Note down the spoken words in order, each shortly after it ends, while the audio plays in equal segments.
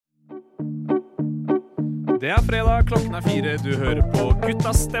Det er fredag, klokken er 4. Du hører på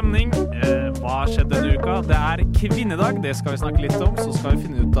Guttas stemning. Hva skjedde denne uka? Det er kvinnedag, det skal vi snakke litt om. Så skal vi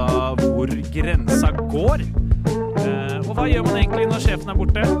finne ut av hvor grensa går. Og hva gjør man egentlig når sjefen er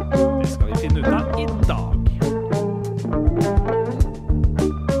borte? Det skal vi finne ut av i dag.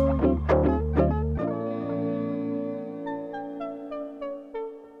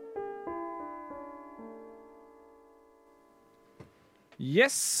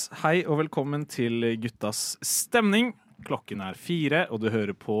 Yes, hei og velkommen til Guttas stemning. Klokken er 4, og du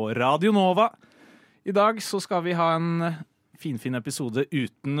hører på Radio Nova. I dag så skal vi ha en fin episode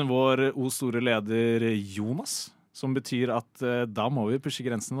uten vår store leder Jonas, som betyr at da må vi pushe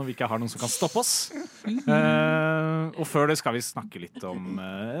grensen når vi ikke har noen som kan stoppe oss. Og før det skal vi snakke litt om,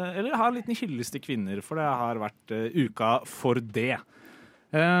 eller ha en liten hyllest til kvinner, for det har vært uka for det.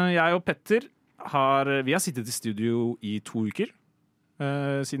 Jeg og Petter vi har sittet i studio i 2 uker.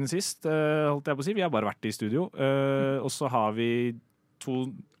 Siden sist, holdt jeg på å si. Vi har bare vært i studio. Og så har vi 2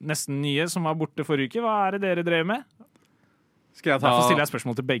 nesten nye som var borte forrige uke. Hva er det dere drev med? Derfor stiller jeg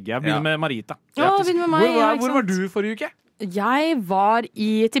spørsmål til begge. Jeg begynner med Marita. Begynner med meg, hvor var du forrige uke? Jeg var i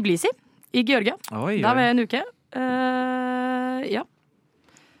Tbilisi, i Georgia. Oi. Der var jeg en uke. Ja.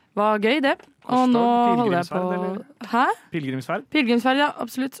 Var gøy, det. Og nå holder jeg på... Eller? Hæ? Pilgrimsferd? Pilgrimsferd, ja,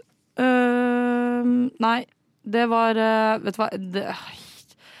 absolutt. Nei. Det var, vet du hva,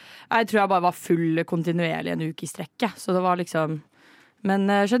 jeg tror jeg bare var full kontinuerlig en uke i strekket, så det var liksom, men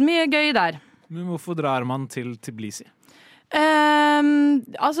det skjedde mye gøy der. Men hvorfor drar man til Tbilisi?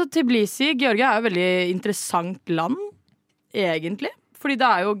 Altså Tbilisi, Georgia er jo et veldig interessant land, egentlig, fordi det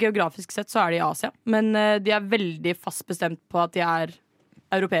er jo geografisk sett så er det i Asia, men de er veldig fast bestemt på at de er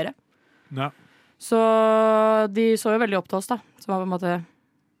europeere. Ja. Så de så jo veldig opp til oss da, som var på en måte...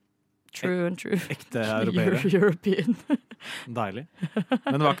 True and true. Ekte europeere. European. Deilig.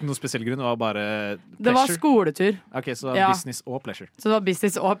 Men det var ikke noe spesiell grunn, det var bare pleasure? Det var skoletur. Ok, så det var business og pleasure. Så det var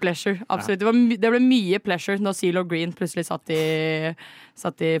business og pleasure, absolutt. Ja. Det ble mye pleasure når CeeLo Green plutselig satt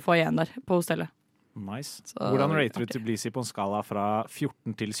i foajeen der på hostellet. Nice. Hvordan rater du Tbilisi på en skala fra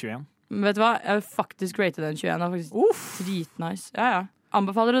 14 til 21? Vet du hva? Jeg vil faktisk rate den 21. Dritnice. Ja.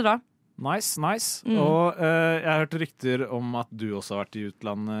 Anbefaler å dra. Nice. Og jeg har hørt rykter om at du også har vært i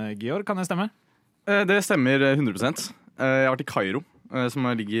utlandet, Georg. Kan det stemme? Det stemmer 100%. Jeg har vært i Kairo, som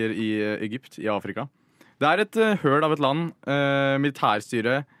ligger i Egypt, i Afrika. Det er et høl av et land.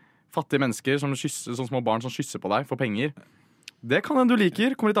 Militærstyre, fattige mennesker, sånne små barn som kysser på deg for penger. Det kan du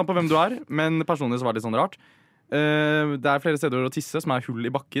liker, kommer litt an på hvem du er, men personlig så var det litt sånn rart. Det er flere steder å tisse som er hull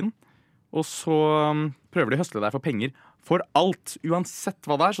i bakken. Og så prøver de å høsle deg for penger. For alt, uansett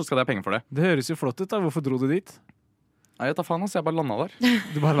hva det er, så skal de ha penger for det. Det høres jo flott ut da, hvorfor dro du dit? Nei, jeg tar faen, altså, jeg bare landet der.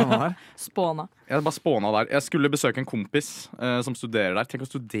 Du bare landet der? Spåna. Jeg bare spåna der. Jeg skulle besøke en kompis som studerer der. Tenk å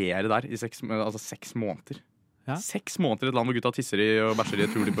studere der i 6 måneder. Ja? 6 måneder i et land hvor gutta tisser i og bæsjer i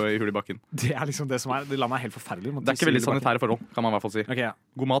et hull i bakken. Det er liksom det som er, det landet er helt forferdelig. Det er ikke veldig sanitære forhold, kan man i hvert fall si. Okay, ja.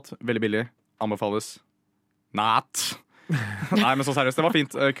 God mat, veldig billig, anbefales. Natt! Nei, men så seriøst, det var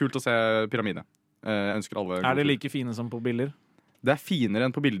fint. Kult å se pyramide. Jeg ønsker alle. Er det like fine som på bilder? Det er finere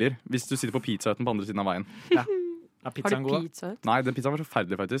enn på bilder hvis du sitter på pizzaøten på andre siden av veien. Ja. Er pizzaen god? Nei, den pizzaen var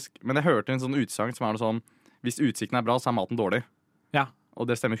forferdelig faktisk. Men jeg hørte en sånn utsagn som er noe sånn: hvis utsikten er bra, så er maten dårlig. Ja. Og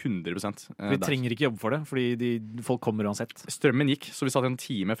det stemmer 100%. Vi trenger ikke jobbe for det, fordi folk kommer uansett. Strømmen gikk, så vi satt en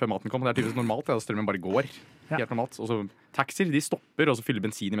time før maten kom. Det er tydeligvis normalt, ja, strømmen bare går. Helt normalt. Og så taxier, de stopper og så fyller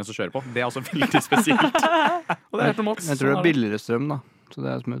bensin mens du kjører på. Det er også veldig spesielt. Og det er helt normalt. Jeg tror det er billigere strøm da, så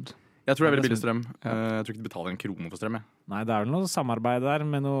det er smooth. Jeg tror det er veldig billig strøm. Jeg tror ikke de betaler 1 krone for strøm. Nei, det er vel noe samarbeid der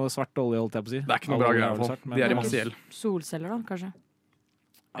med noe svart olje, holdt jeg på å si. Det er ikke noe bra greier. De er i masse gjeld. Solceller da, kanskje?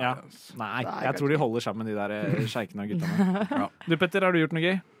 Ja. Nei, jeg tror de holder sammen de der sjeikene og guttene. Ja. Du Petter, har du gjort noe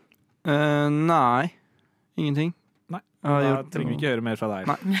gøy? Nei, ingenting. Nei, da trenger vi ikke høre mer fra deg.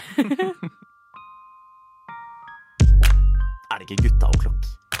 Nei. Er det ikke Gutta og klokk?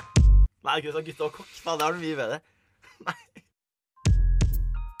 Nei, det er ikke Gutta og kokk. Faen, det har du mye ved det. Nei.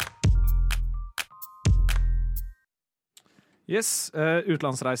 Yes,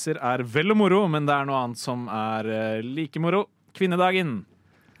 utlandsreiser er vel og moro, men det er noe annet som er like moro. Kvinnedagen.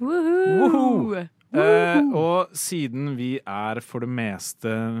 Woohoo! Og siden vi er for det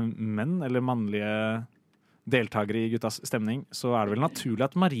meste menn, eller mannlige deltakere i Guttas stemning, så er det vel naturlig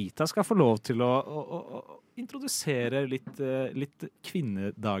at Marita skal få lov til å introdusere litt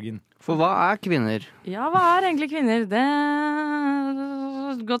kvinnedagen. For hva er kvinner? Ja, hva er egentlig kvinner? Det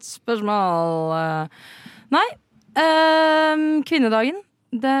er et godt spørsmål. Nei, kvinnedagen.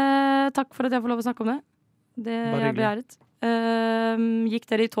 Takk for at jeg får lov å snakke om det. Det er jeg begjæret. Gikk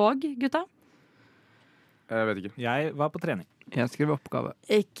dere i tog, gutta? Jeg vet ikke. Jeg var på trening. Jeg skrev oppgave.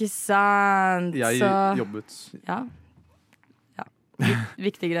 Ikke sant? Jeg Så jobbet. ja.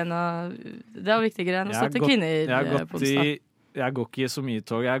 Viktigere enn å Det var viktigere enn å støtte kvinner på onsdag. Jeg går ikke så mye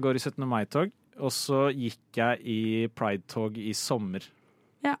tog. Jeg går i 17. mai-tog, og så gikk jeg i Pride-tog i sommer.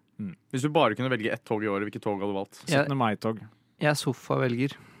 Hvis du bare kunne velge ett tog i året, hvilket tog hadde du valgt? 17. mai-tog. Jeg er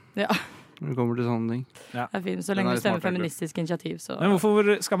sofavelger Ja. når det kommer til sånne ting. Det er fint, så lenge Den er du stemmer smart, egentlig. feministisk initiativ, så Men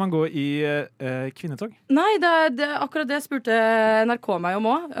hvorfor skal man gå i kvinnetog? Nei, akkurat det spurte NRK meg om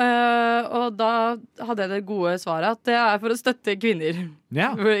òg. Og da hadde jeg det gode svaret at det er for å støtte kvinner.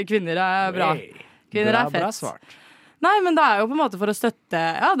 Ja. Kvinner er bra. Kvinner er Bra fett. svart. Nei, men det er jo på en måte for å støtte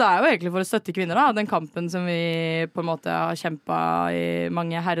Ja, det er jo egentlig for å støtte kvinner, da. Den kampen som vi på en måte har kjempa i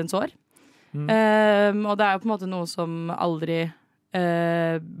mange herrens år. Og det er jo på en måte noe som aldri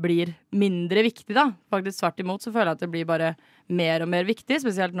blir mindre viktig, da. Faktisk tvert imot så føler jeg at det blir bare mer og mer viktig,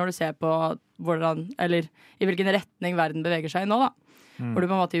 spesielt når du ser på hvordan, eller i hvilken retning verden beveger seg nå, da. Hvor du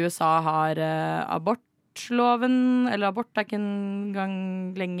på en måte i USA har abortloven, eller abort er ikke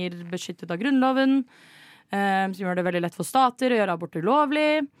engang lenger beskyttet av grunnloven, som gjør det veldig lett for stater å gjøre abort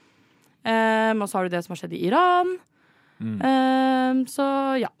ulovlig. Og så har du det som har skjedd i Iran. Så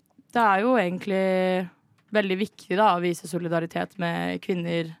ja, det er jo egentlig veldig viktig da å vise solidaritet med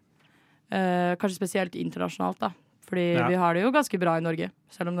kvinner, kanskje spesielt internasjonalt, da. Fordi vi har det jo ganske bra i Norge,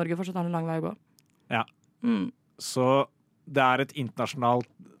 selv om Norge fortsatt har en lang vei å gå. Ja. Så det er et internasjonalt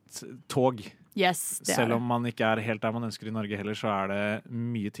tog. Yes, det Selv er om man ikke er helt der man ønsker i Norge heller, så er det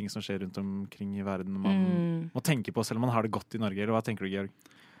mye ting som skjer rundt omkring i verden man må tenke på, selv om man har det godt i Norge. Eller hva tenker du, Georg?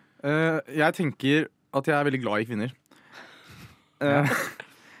 Jeg tenker at jeg er veldig glad i kvinner.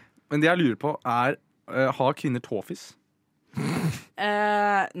 Men det jeg lurer på er, har kvinner tåfis?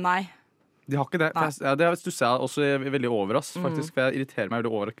 Nei. De har ikke det. Det stusser jeg også veldig over, faktisk. For jeg irriterer meg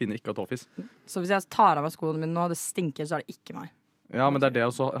veldig over at kvinner ikke har tåfis. Så hvis jeg tar av meg skoene mine nå, det stinker, så er det ikke meg. Ja, men det er det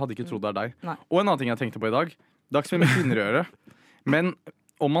også. Jeg hadde ikke trodd det er deg. Nei. Og en annen ting jeg tenkte på i dag. Det har ikke så mye med kvinner å gjøre. Men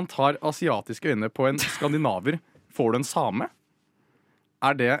om man tar asiatiske øyne på en skandinaver, får du en same?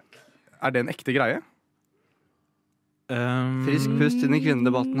 Er det en ekte greie? Frisk pust inn i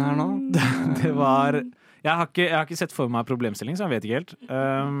kvinnedebatten her nå. Det var jeg har ikke sett for meg problemstilling, så jeg vet ikke helt.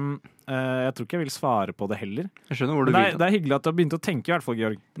 Jeg tror ikke jeg vil svare på det heller. Jeg skjønner hvor du Men vil. det er hyggelig at du har begynt å tenke, i hvert fall,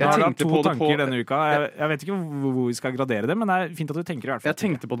 Georg. Jeg Nå har du hatt tenkte 2 på det tanker denne uka. Jeg vet ikke hvor vi skal gradere det, men det er fint at du tenker, i hvert fall. Jeg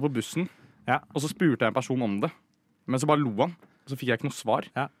tenkte på det på bussen, Ja. og så spurte jeg en person om det. Men så bare lo han. Og så fikk jeg ikke noe svar.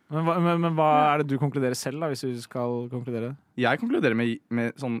 Ja. Men hva er det du konkluderer selv, da, hvis du skal konkludere? Jeg konkluderer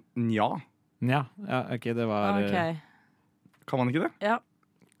med sånn nja. Ja, ok, det var Ok. Kan man ikke det? Ja.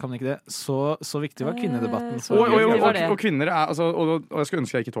 Kan man ikke det? Så viktig var kvinnedebatten. Så for viktig Georg. var det. Og kvinner er og jeg skulle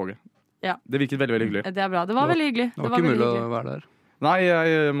ønske jeg gikk i toget. Ja. Det virket veldig, veldig hyggelig. Det er bra. Det var veldig hyggelig. Det var ikke mulig å være der. Nei,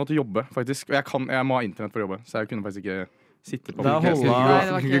 jeg måtte jobbe, faktisk. Og jeg må ha internett for å jobbe, så jeg kunne faktisk ikke sitte på Da flyet. holder- Nei,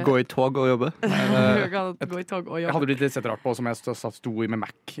 det var Ikke gå i tog og jobbe. Du kan gå i tog og Jeg jobbe. hadde blitt litt sett rart på som jeg sto med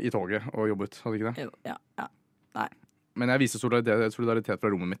Mac i toget og jobbet. Hadde ikke det? Ja. Men jeg viste solidaritet fra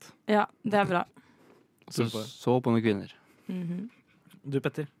rommet mitt. Ja, det er bra. Så på noen kvinner. Du,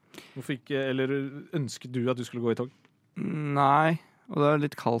 Petter, hvorfor ikke, eller ønsket du at du skulle gå i tog? Nei, og det er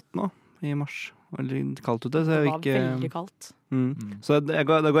litt kaldt nå i mars. Det var litt kaldt ute, så Det jeg var ikke veldig kaldt. Så jeg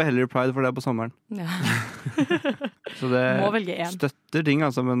går heller i pride, for det er på sommeren. Ja. Så det Må velge én. støtter ting,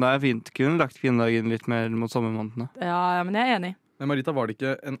 altså, men det er fint. Kunne lagt kvinnedagen litt mer mot sommermånedene. Ja, men jeg er enig. Men Marita, var det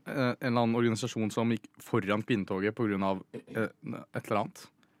ikke en eller annen organisasjon som gikk foran kvinnetoget pga. Et eller annet?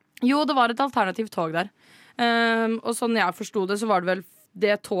 Jo, det var et alternativt tog der. Og sånn jeg forsto det, så var det vel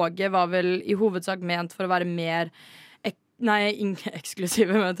det toget var vel i hovedsak ment for å være mer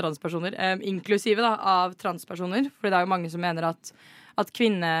eksklusive med transpersoner. Inklusive da, av transpersoner. Fordi det er jo mange som mener at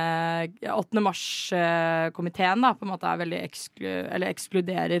 8. mars-komiteen da, på en måte er veldig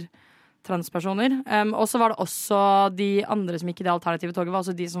ekskluderer transpersoner. Og så var det også de andre som gikk i det alternative toget, var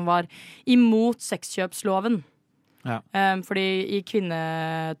også de som var imot sexkjøpsloven. Ja. Fordi i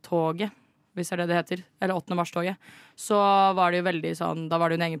kvinnetoget, hvis det er det heter, eller 8. mars-toget, så var det jo veldig sånn, da var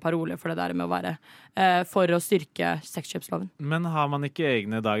det jo en egen parole for det der med å være for å styrke sexkjøpsloven. Men har man ikke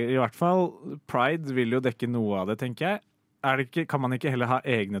egne dager? I hvert fall Pride vil jo dekke noe av det, tenker jeg. Kan man ikke heller ha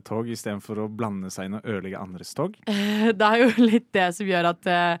egne tog istedenfor å blande seg inn og ødelegge andres tog? Det er jo litt det som gjør at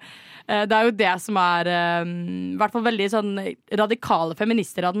det er jo det som er i hvert fall veldig sånn radikale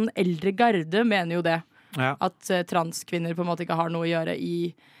feminister av den eldre garde mener jo det. Ja. At transkvinner på en måte ikke har noe å gjøre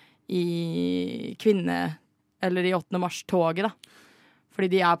i kvinne- eller i 8. mars-toget, da. Fordi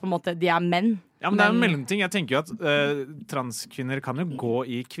de er på en måte, de er menn. Ja, men det er en mellomting. Jeg tenker jo at transkvinner kan jo gå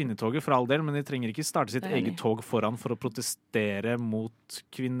i kvinnetoget for all del, men de trenger ikke starte sitt eget tog foran for å protestere mot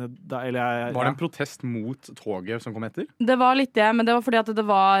Var det en protest mot toget som kom etter? Det var litt det, men det var fordi at det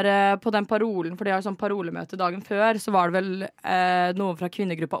var på den parolen, for de har sånn parolemøte dagen før, så var det vel noen fra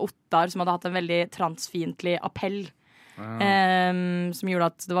kvinnegruppa Uttar som hadde hatt en veldig transfiendtlig appell. Som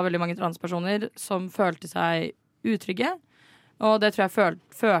gjorde at det var veldig mange transpersoner som følte seg utrygge. Og det tror jeg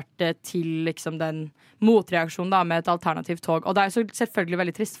førte til liksom den motreaksjonen da, med et alternativt tog. Og det er jo selvfølgelig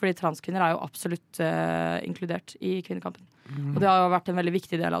veldig trist, fordi transkvinner er jo absolutt inkludert i kvinnekampen. Og det har jo vært en veldig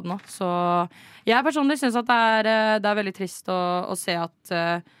viktig del av det nå. Så jeg personlig synes at det er veldig trist å se at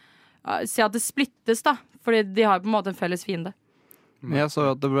det splittes, da. Fordi de har på en måte en felles fiende. Men jeg så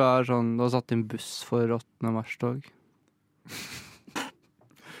at det var satt inn buss for 8. mars-tog.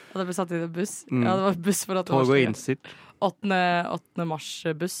 Og det ble satt inn en buss? Ja, det var buss for 8. mars-tog. Tog og innstilt. 8.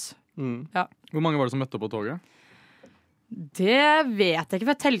 mars-buss. Ja. Hvor mange var det som møtte opp på toget? Det vet jeg ikke,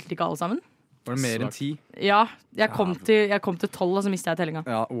 for jeg telte ikke alle sammen. Var det mer enn 10? Ja, jeg kom til 12, og så mistet jeg tellinga.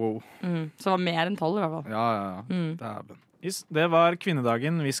 Ja, wow. Så det var mer enn 12 i hvert fall. Ja. Dæven. Yes, det var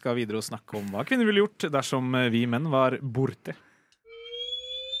kvinnedagen. Vi skal videre og snakke om hva kvinner ville gjort dersom vi menn var borte.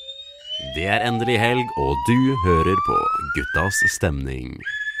 Det er endelig helg, og du hører på Guttas stemning.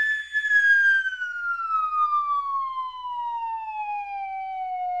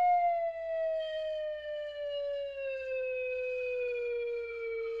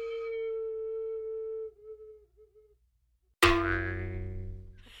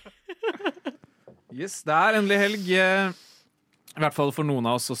 Yes, det er endelig helg. I hvert fall for noen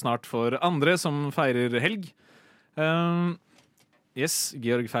av oss, og snart for andre som feirer helg.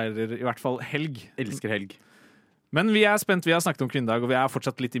 Georg feirer i hvert fall helg. Elsker helg. Men vi er spent, vi har snakket om kvinnedag, og vi er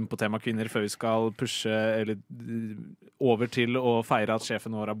fortsatt litt inne på tema kvinner før vi skal pushe over til å feire at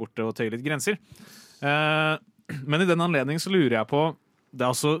sjefen vår er borte og tøye litt grenser. Men i den anledning så lurer jeg på, det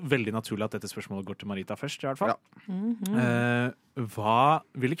er også veldig naturlig at dette spørsmålet går til Marita først, i hvert fall. Ja. Hva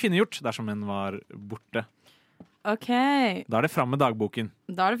ville kvinner gjort dersom menn var borte? Ok. Da er det fram med dagboken.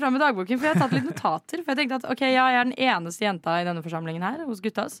 For jeg har tatt litt notater. For jeg tenkte at jeg er den eneste jenta i denne forsamlingen her hos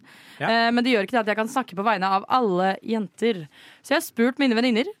Guttas. Ja. Men det gjør ikke det at jeg kan snakke på vegne av alle jenter. Så jeg har spurt mine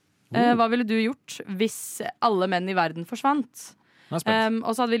venninner. Hva ville du gjort hvis alle menn i verden forsvant? Og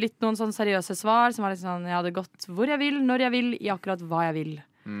så hadde vi noen sånn seriøse svar som var litt sånn, jeg hadde gått hvor jeg vil, når jeg vil, i akkurat hva jeg vil.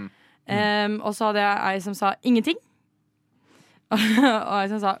 Og så hadde jeg ei som sa ingenting. Og ei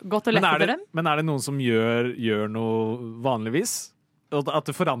som sa godt og lett etter dem. Men er det noen som gjør noe vanligvis? At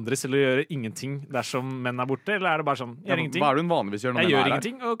det forandres til å gjøre ingenting dersom menn er borte? Eller er det bare sånn, gjør ingenting? Hva er det hun vanligvis gjør når jeg menn er gjør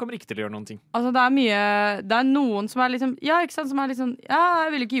ingenting, og kommer ikke til å gjøre noen ting. Altså det er noen som er liksom, ja, ikke sant, som er liksom, ja,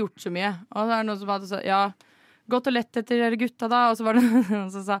 jeg ville ikke gjort så mye. Og så er det noen som hadde så, ja, gått og lett etter Gutta da, og så var det noen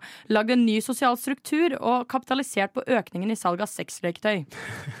som sa lagd en ny sosial struktur og kapitalisert på økningen i salg av sexleketøy.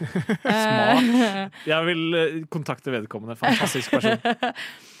 Smart. Jeg vil kontakte vedkommende. Fantastisk person.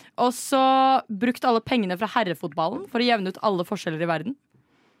 Og så brukt alle pengene fra herrefotballen for å jevne ut alle forskjeller i verden.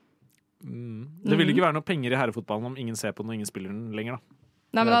 Det vil ikke være noe penger i herrefotballen om ingen ser på den og ingen spiller den lenger, da.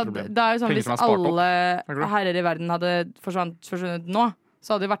 Nei, men det er jo sånn, hvis alle herrer i verden hadde forsvunnet nå,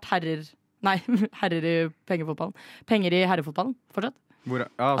 så hadde det vært herrer i pengefotballen. Penger i herrefotballen, fortsatt.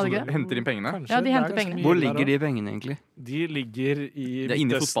 Så du henter inn pengene? Kanskje, ja, de henter pengene. Hvor ligger de pengene egentlig? De ligger i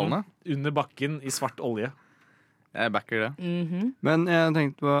Midtøsten, under bakken i svart olje. Jeg backer det. Men jeg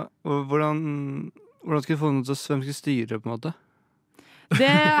tenkte på hvordan skal vi få noe til hvem skal styre, på en måte?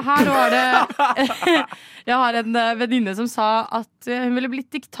 Her var det Jeg har en venninne som sa at hun ville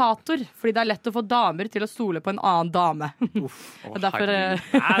blitt diktator fordi det er lett å få damer til å stole på en annen dame. Derfor, det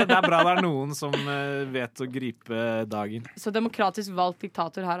er bra det er noen som vet å gripe dagen. Så demokratisk valgt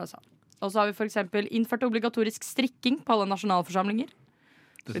diktator her, altså. Og så har vi for eksempel innført obligatorisk strikking på alle nasjonalforsamlinger.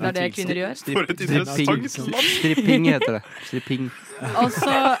 Det er det kvinner gjør. Stripping heter det. Stripping. Og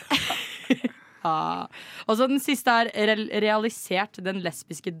så og så den siste er realisert den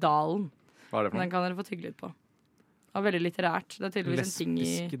lesbiske dalen. Hva er det for noe? Den kan dere få tygge litt på. Det var veldig litterært. Det er tydeligvis en ting i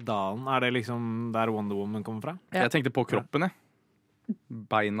lesbiske dalen, er det liksom der Wonder Woman kommer fra? Ja. Jeg tenkte på kroppen, jeg.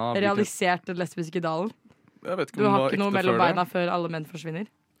 Beina. Realisert den lesbiske dalen. Jeg vet ikke om du har det var ikke noe ekte mellom før beina før alle menn forsvinner?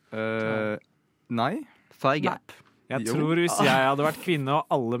 Nei. Thigh gap. Jeg tror hvis jeg hadde vært kvinne og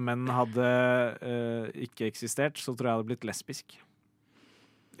alle menn hadde ikke eksistert, så tror jeg hadde blitt lesbisk.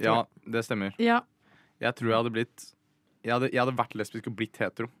 Ja, det stemmer. Ja. Jeg tror jeg hadde blitt jeg hadde vært lesbisk og blitt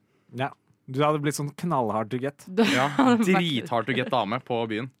hetero. Ja, du hadde blitt sånn knallhard to get. Ja, drithard to get dame på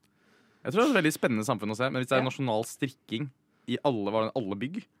byen. Jeg tror det er et veldig spennende samfunn å se. Men hvis det er nasjonal strikking i alle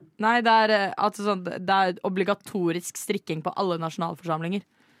bygg? Nei, det er obligatorisk strikking på alle nasjonalforsamlinger.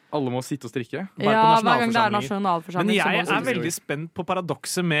 Alle må sitte og strikke. Hver gang det er nasjonalforsamling. Men jeg er veldig spent på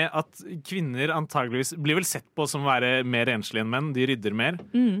paradokset med at kvinner antageligvis blir vel sett på som å være mer enslige enn menn. De rydder mer.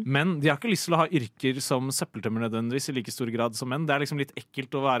 Men de har ikke lyst til å ha yrker som søppeltømmer nødvendigvis i like stor grad som menn. Det er liksom litt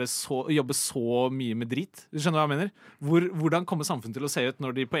ekkelt å jobbe så mye med drit. Du skjønner hva jeg mener? Hvordan kommer samfunnet til å se ut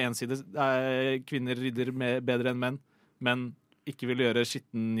når de på en side kvinner rydder bedre enn menn, men ikke vil gjøre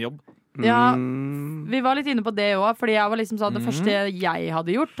skitten jobb? Ja, vi var litt inne på det også. Fordi jeg var liksom sånn, det første jeg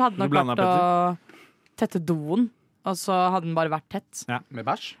hadde gjort hadde nok vært å tette doen. Og så hadde den bare vært tett. Ja, med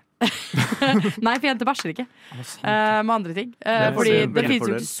bæsj? Nei, for jenter bæsjer ikke. Med andre ting. Fordi det finnes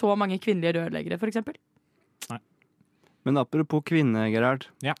jo ikke så mange kvinnelige rørleggere, for eksempel. Nei. Men apropos kvinne, Gerhard.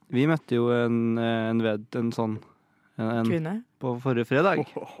 Ja. Vi møtte jo en Kvinne på forrige fredag.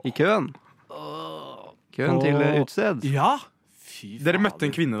 I køen. Køen til utested. Ja! Dere møtte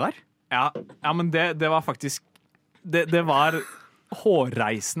en kvinne der? Ja, men det var faktisk det var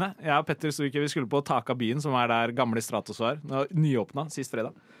hårreisende. Jeg og Petter sto ikke, vi skulle på tak av byen, som er der gamle Stratos var. Nyåpna sist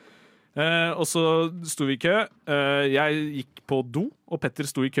fredag. Og så sto vi i kø. Jeg gikk på do, og Petter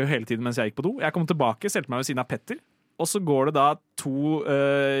sto i kø hele tiden mens jeg gikk på do. Jeg kom tilbake, stelte meg ved siden av Petter, og så går det da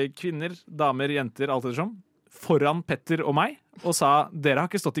 2 kvinner, damer, jenter, alt ettersom, foran Petter og meg, og sa, dere har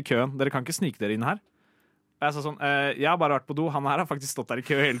ikke stått i køen, dere kan ikke snike dere inn her. Jeg sa sånn, jeg har bare vært på do, han her har faktisk stått der i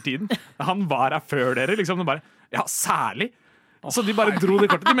kø hele tiden. Han var her før dere, liksom. De bare, ja, særlig. Så de bare dro det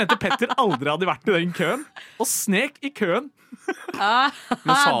kortet. De mente Petter aldri hadde vært i den køen, og snek i køen. Men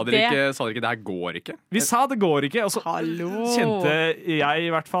sa dere ikke, det her går ikke? Vi sa det går ikke, og så kjente jeg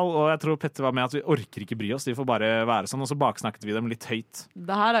i hvert fall, og jeg tror Petter var med, at vi orker ikke bry oss, de får bare være sånn, og så baksnakket vi dem litt høyt.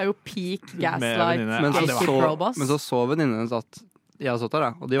 Det her er jo peak gaslight. Men så venninnen hennes at jeg har stått der,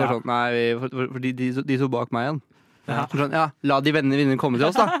 da. Og de var sånn, nei, for de sto bak meg igjen. Sånn, la de vennene komme til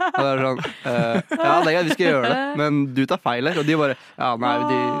oss, da. Og det er sånn, det er greit, vi skal gjøre det, men du tar feil her. Og de bare,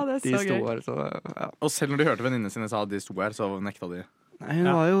 de sto her. Så, ja. Og selv når de hørte venninnene sine sa at de sto her, så nekta de. Nei,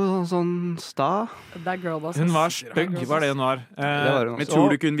 hun var jo sånn sta. Hun var stygg, var det hun var. Men tror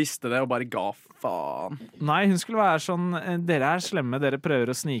du ikke hun visste det og bare ga faen? Nei, hun skulle være sånn, dere er slemme, dere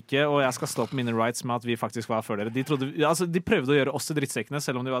prøver å snike, og jeg skal stå på mine rights med at vi faktisk var før dere. De prøvde å gjøre oss til drittsekkene,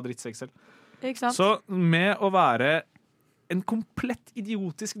 selv om de var drittsekk selv. Så med å være en komplett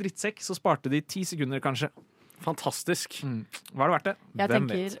idiotisk drittsekk, så sparte de 10 sekunder kanskje. Fantastisk. Var det verdt det? Jeg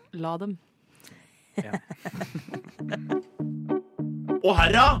tenker, la dem. Å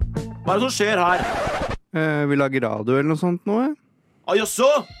herra, hva er det som skjer her? Vi lager radio eller noe sånt nå, Jaså,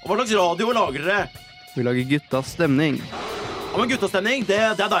 hva slags radio lager dere? Vi lager Guttas stemning. Ja, men Guttas stemning, det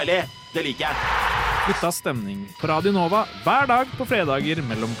er deilig. Det liker jeg. Guttas stemning på Radio Nova hver dag på fredager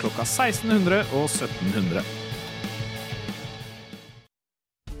mellom klokka 1600 og 1700.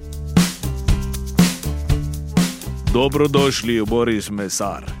 Dobrodošli u Boris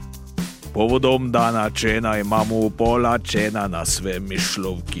Mesar. Povodom dana čena imamo pola čena na sve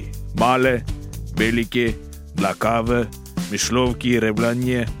mišlovki. Male, velike, dla kave, mišlovki,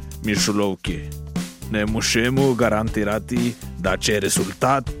 reblanje, mišlovki. Ne možemo garantirati da će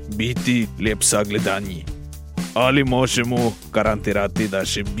rezultat biti lijep za gledanje. Ali možemo garantirati da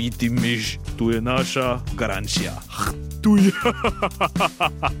će biti miš, tu je naša garancija. Tu je.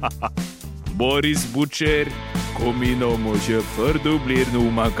 Boris Bučer, komino može fördubblir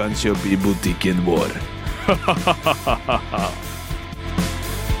nu man kan köpa i butiken vår.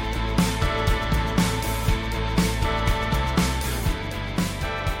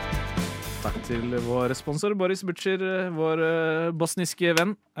 Takk til vår sponsor Boris Bučer, vår bosniske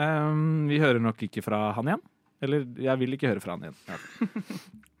venn. Vi hører nok ikke fra han igjen. Eller jeg vil ikke høre fra han igjen.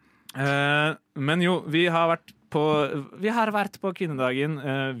 Men jo, vi har vært på kvinnedagen.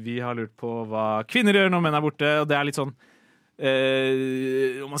 Vi har lurt på hva kvinner gjør når menn er borte, og det er litt sånn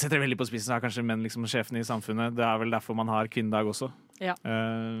om man setter det veldig på spissen, så er kanskje menn liksom sjefen i samfunnet. Det er vel derfor man har kvinnedag også. Ja,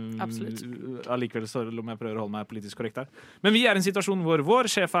 absolutt. Allikevel så om jeg prøver å holde meg politisk korrekt her. Men vi er i en situasjon hvor vår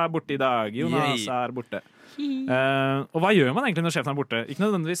sjef er borte i dag. Jonas er borte. Og hva gjør man egentlig når sjefen er borte? Ikke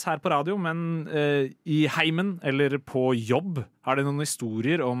nødvendigvis her på radio, men i heimen eller på jobb. Har det noen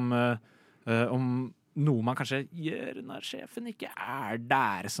historier om noe man kanskje gjør når sjefen ikke er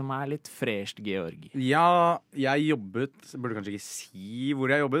der, som er litt fresht, Georg? Ja, jeg jobbet. Burde kanskje ikke si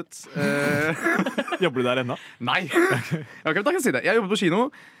hvor jeg jobbet. Jobber du der ennå? Nei, jeg kan ikke si det. Jeg jobbet på kino,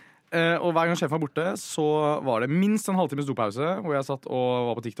 og hver gang sjefen var borte, så var det minst en halvtimes dopause, hvor jeg satt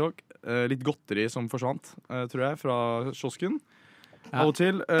og var på TikTok. Litt godteri som forsvant, tror jeg, fra kiosken. Av og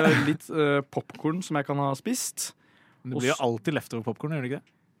til litt popcorn som jeg kan ha spist. Det blir jo alltid leftover popcorn, gjør det ikke det?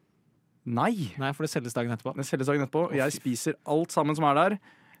 Nei, for det selges dagen etterpå. Jeg spiser alt sammen som er der.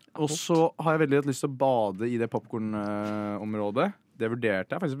 Og så har jeg veldig lyst til å bade i det popcorn-området. Det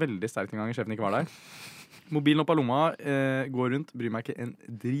vurderte jeg faktisk veldig sterkt en gang sjefen ikke var der. Mobilen opp av lomma, går rundt, bryr meg ikke en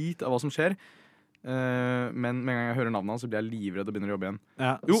drit av hva som skjer. Men med en gang jeg hører navnet hans, så blir jeg livredd og begynner å jobbe igjen.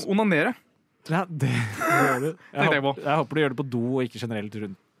 Ja. Jo, onanere! Ja, det gjør du. Jeg håper du gjør det på do, og ikke generelt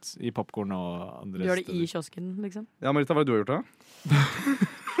rundt i popcorn og andre Du gjør det i kiosken, liksom? Ja, Marita, hva har du gjort da?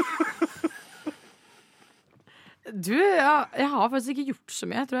 Jeg har faktisk ikke gjort så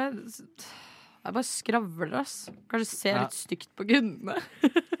mye. Jeg bare skravler, ass. Kanskje ser litt stygt på Gunne.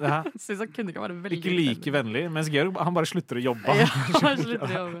 Ja. Synes han kunne ikke være veldig Ikke like vennlig, mens Georg han bare slutter å jobbe. Ja, han slutter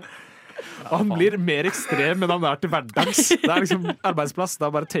å jobbe. Og han blir mer ekstrem, men han er til hverdags. Det er liksom arbeidsplass, da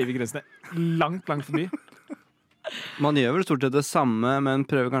bare tøyer vi grensene langt forbi. Man gjør vel stort sett det samme, men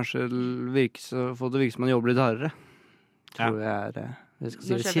prøver kanskje få det virke som man jobber litt hardere. Tror jeg det skal si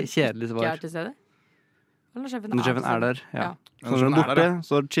det kjedelig svar. Er til stede? Eller når sjefen er der, ja. Så når Når han er borte, der, ja.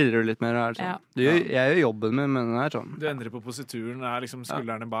 så chiller du litt mer. Sånn. Jeg gjør jobben min, men det er sånn. Du endrer på posituren, er liksom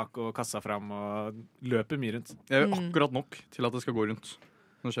skuldrene bak og kassa fram og løper mye rundt. Jeg gjør akkurat nok til at det skal gå rundt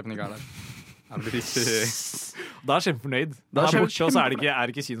når sjefen ikke er der. Da er sjefen fornøyd. Da er borte, og så er det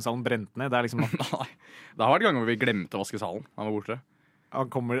ikke kinosalen brent ned. Det er liksom Nei. Det har vært ganger hvor vi glemte å vaske salen. Han var borte.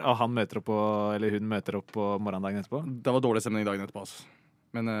 han møter opp på, eller hun møter opp på morgendagen etterpå. Det var dårlig stemning dagen etterpå. Altså.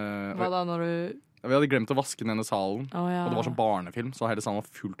 Men, hva da når du vi hadde glemt å vaske denne salen. ja. Og det var sånn barnefilm, så hele salen var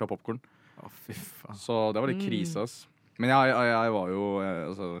fullt av popcorn. Fy faen. Så det var litt krise. Ass. Men jeg var jo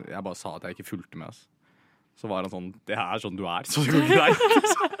jeg bare sa at jeg ikke fulgte med. Ass. Så var han sånn Det er sånn du er, så det går greit.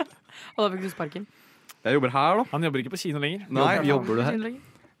 Og da fikk du sparken? Jeg jobber her, da. Han jobber ikke på kino lenger. Nei, Jobber du her?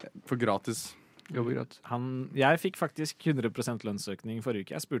 For gratis. Jobber gratis. Jeg fikk faktisk 100% lønnsøkning forrige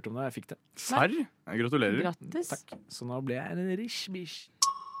uke. Jeg spurte om det, jeg fikk det. Serr? Jeg gratulerer. Grattis. Takk. Så nå ble jeg en rich bish.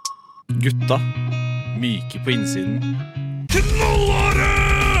 Gutta. Myke på innsiden.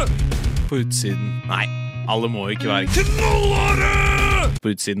 Knallharde! På utsiden. Nei, alle må ikke være knallharde! På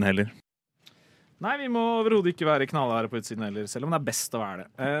utsiden heller. Nei, vi må overhodet ikke være knallharde på utsiden heller, selv om det er best å være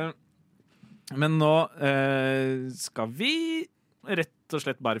det. Men nå skal vi rett og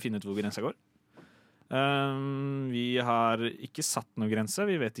slett bare finne ut hvor grensa går. Vi har ikke satt noen grense.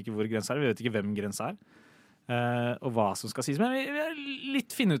 Vi vet ikke hvor grensa er. Vi vet ikke hvem grensa er. Og hva som skal sies. Men vi vil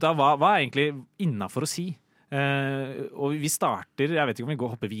litt finne ut av hva er egentlig innenfor å si. Og vi starter, jeg vet ikke om vi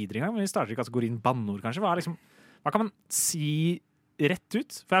hopper videre engang, men vi starter i kategorien banneord, kanskje. Hva kan man si rett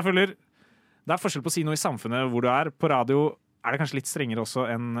ut? For jeg føler det er forskjell på å si noe i samfunnet hvor du er. På radio er det kanskje litt strengere også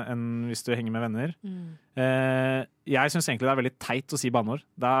enn hvis du henger med venner. Jeg synes egentlig det er veldig teit å si banneord.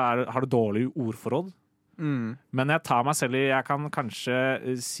 Da har du dårlig ordforråd. Men jeg tar meg selv i jeg kan kanskje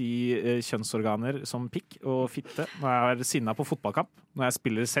si kjønnsorganer som pikk og fitte når jeg er sinna på fotballkamp, når jeg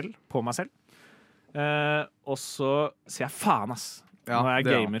spiller selv på meg selv. Og så sier jeg faen, ass, når jeg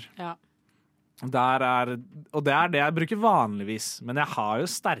gamer. Ja. Og det er det jeg bruker vanligvis, men jeg har jo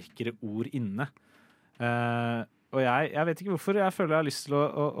sterkere ord inne. Og jeg vet ikke hvorfor. Jeg føler jeg har lyst til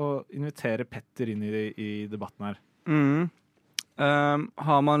å invitere Petter inn i debatten her.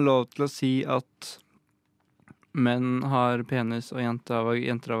 Har man lov til å si at menn har penis og jenter har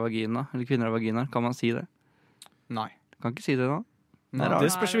vagina, eller kvinner har vagina? Kan man si det? Nei. Kan ikke si det da?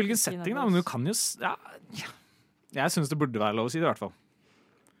 Det spørs hvilken setting, da. Men du kan jo Jeg synes det burde være lov å si det, i hvert fall.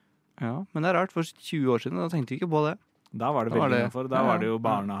 Ja, men det er rart. For 20 år siden da tenkte vi ikke på det. Da var det veldig innenfor. Da var det jo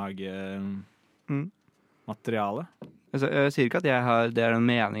barnehagemateriale. Jeg sier ikke at det er en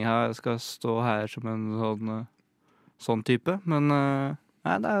mening her, jeg skal stå her som en sånn type, men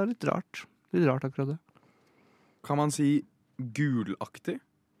nei, det er jo litt rart. Litt rart akkurat det. Kan man si gulaktig?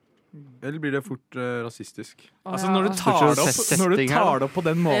 Eller blir det fort rasistisk? Altså Når du tar det opp på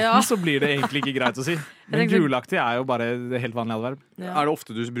den måten, så blir det egentlig ikke greit å si. Men gulaktig er jo bare det helt vanlige adverb. Ja. Er det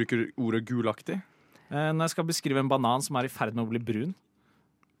ofte du bruker ordet gulaktig? Når jeg skal beskrive en banan som er i ferd med å bli brun.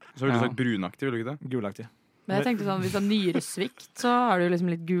 Så ville du sagt brunaktig, vil du ikke det? Gulaktig. Men jeg tenkte sånn, hvis du har nyresvikt, så er du liksom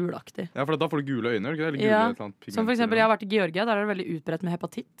litt gulaktig. Ja, for da får du gule øyne, eller Ja. gule, Som for eksempel, jeg har vært i Georgia, der er det veldig utbredt med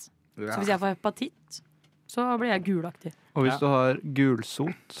hepatitt. Ja. Så hvis jeg får hepatitt, så blir jeg gulaktig. Og hvis du har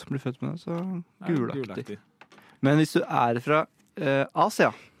gulsot, blir født med det, så gulaktig. Men hvis du er fra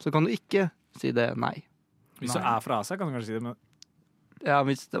Asia, så kan du ikke si det, nei. Hvis du er fra Asia, kan du kanskje si det, men Ja,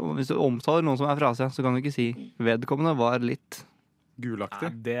 hvis du omtaler noen som er fra Asia, så kan du ikke si vedkommende var litt gulaktig.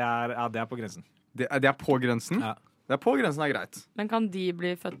 det er på grensen. Det er på grensen? Ja. Det er på grensen er greit. Men kan de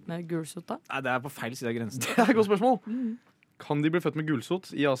bli født med gulsot da? Nei, det er på feil side av grensen. Det er et godt spørsmål. Kan de bli født med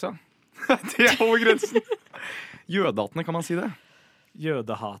gulsot i Asia? Det er over grensen. Jødehatene, kan man si det?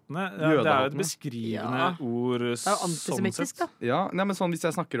 Jødehatene? Ja, det er jo et beskrivende ord. Det er jo antisemittisk, da. Ja, nei, men sånn, hvis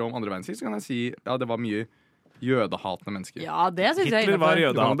jeg snakker om andre verdenskrig, så kan jeg si det var mye jødehatende mennesker. Ja, det synes jeg Hitler var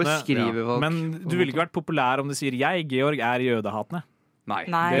innenfor. jødehatende, Ja. Men du ville ikke vært populær om du sier 'jeg, Georg, er jødehatende'. Nei,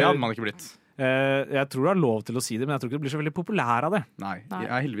 Nei. det hadde man ikke blitt. Jeg tror du har lov til å si det, men jeg tror ikke du blir så veldig populær av det. Nei, jeg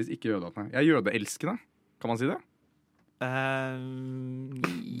er heldigvis ikke jødehatende. Jeg er jødeelskende, kan man si det?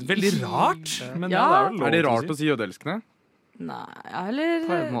 Veldig rart, men Ja. det er vel lov Er det til rart å si jødeelskende? Nei, eller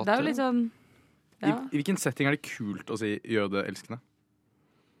På en måte. Det er jo litt sånn I hvilken setting er det kult å si jødeelskende?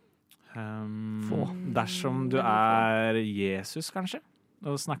 Dersom du er Jesus, kanskje,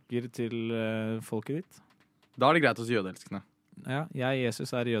 og snakker til folket ditt. Da er det greit å si jødeelskende. Ja, jeg,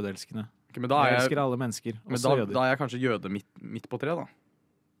 Jesus, er jødeelskende. Ok, men da Jeg er jeg, elsker alle mennesker, men også jøder. da er jeg kanskje jøde midt på treet, da.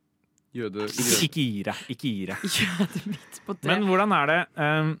 Jøde. Ikke gi deg. Ikke gi deg. Jøde midt på tre. Men hvordan er det?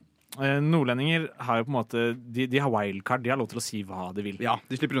 Nordlendinger har jo på en måte de har wildcard. De har lov til å si hva de vil. Ja,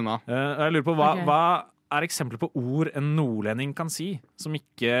 de slipper unna. Jeg lurer på hva, Ok. hva er eksempler på ord en nordlending kan si, som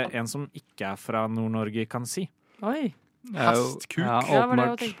ikke, en som ikke er fra Nord-Norge kan si? Oi. Hestkuk. Ja, Ja, var det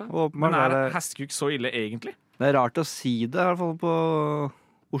jeg åpenbart. tenkte på. Men Åpenbart er er det, hestekuk så ille egentlig? det er rart å si det, i hvert fall på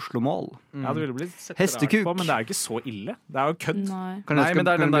Oslo-mål. Ja, det ville blitt sett Hestekuk. rart på, men det er jo ikke så ille. Det er jo kødd. Nei. Kan Nei, jeg- men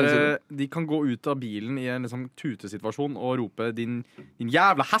det er den kan jeg derre De kan gå ut av bilen i en liksom tutesituasjon og rope 'din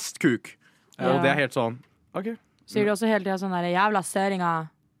jævla hestkuk'. Ja. Og det er helt sånn OK. Sier de også hele tida sånn der 'jævla søringa'?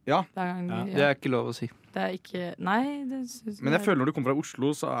 Ja. Det er ikke lov å si. Det er ikke Nei, det syns Men jeg føler når du kommer fra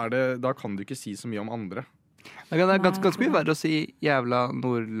Oslo, så er det, da kan du ikke si så mye om andre. Det er ganske mye verre å si 'jævla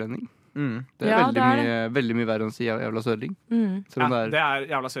nordlending'. Det er, Ja, det er veldig mye verre enn å si 'jævla sørling'. Selv om Ja, det det er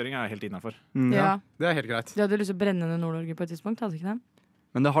jævla søring er helt innafor. Ja. Det er helt greit. De hadde lyst til å brenne ned Nord-Norge på et tidspunkt, hadde de ikke det?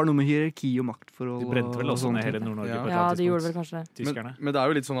 Men det har noe med hierarki og maktforhold De brente vel og også sånne ned ting. hele Nord-Norge Ja. på et Ja, annet de gjorde vel tidspunkt. kanskje det. Tyskerne. Men det er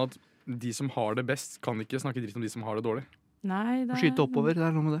jo litt sånn at de som har det best, kan ikke snakke dritt om de som har det dårlig. Nei, det Skyte oppover, det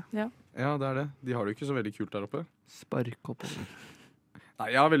er noe med det. Ja, det er det. De har det jo ikke så veldig kult der oppe. Spark oppover. Nei,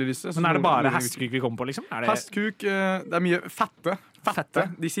 jeg har veldig lyst til. Men er det bare hestekuk vi kommer på, liksom? Er det Hestkuk, det er mye fette. Fette?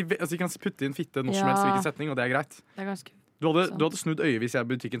 De kan putte inn fitte når som Ja. helst i hvilken setning, og det er greit. Det er ganske Du Sant. hadde snudd øyet hvis jeg i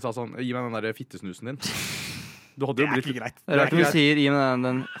butikken sa sånn 'gi meg den der fittesnusen din'. Du hadde jo blitt greit. Det er rart ikke når vi greit. sier 'gi meg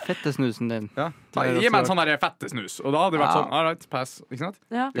den fette snusen din'. Ja. Det er Gi meg en også- sånn der fettesnus. Og da hadde det vært Ja. sånn all right, pass. Ikke sant?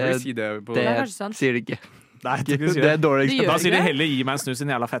 Ja. Du kan Det- ikke si det på Det er Det kanskje sant. sier de ikke. Nei, jeg tror ikke de sier Det er det. dårlig De eksempel. gjør Da sier de ikke. heller 'gi meg en snus' din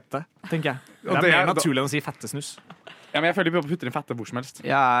jævla fette', tenker jeg. Det Og er det mer er- naturlig enn å si fettesnus. Ja, men jeg føler vi putter inn fette hvor som helst.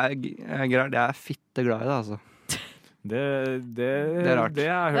 Jeg er fitte glad i det, altså. Det er rart. Det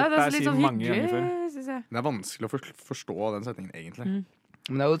har jeg Ja, hørt det er deg litt si sånn mange ganger før. hyggelig, syns jeg. Det er vanskelig å forstå den setningen, egentlig.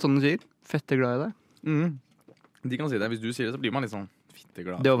 Men det er jo sånn du sier. Fette glad i det. De kan si det. Hvis du sier det, så blir man litt sånn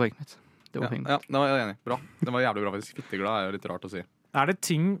fitteglad. Det var poenget mitt. Det Ja, var poenget mitt. ja, da var jeg enig. Bra. Det var jævlig bra, faktisk. Fitteglad er jo litt rart å si. Er det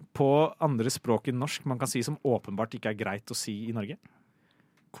ting på andre språk enn norsk man kan si som åpenbart ikke er greit å si i Norge?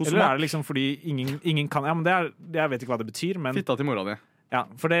 Eller er det liksom fordi ingen kan Ja, men jeg vet ikke hva det betyr, men Fitta til mora di. ja,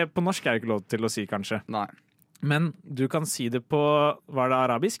 for det på norsk er det ikke lov til å si, kanskje. Nei. Men du kan si det på Var det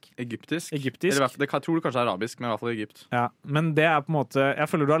arabisk? Egyptisk. Egyptisk. Eller, jeg tror det kanskje er arabisk, men i hvert fall Egypt. Ja, men det er på en måte jeg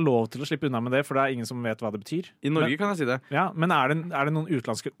føler du har lov til å slippe unna med det, for det er ingen som vet hva det betyr. I Norge kan jeg si det. Ja, men er det noen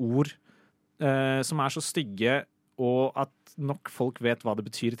utenlandske ord som er så stygge, og at nok folk vet hva det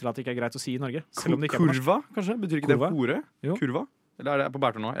betyr til at det ikke er greit å si i Norge? Selv om det ikke er på norsk. Kurva, kanskje? Betyr ikke Kurva? det hore? Jo. Kurva? Eller er det på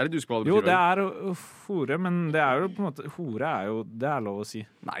bærtur nå? Jeg er litt usikker på hva det Jo, betyr. det er å hore, men det er jo på en måte hore er jo Det er lov å si.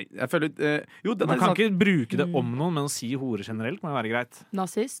 Nei, jeg føler Jo, den Man er kan sånn. ikke bruke det om noen, men å si hore generelt må jo være greit.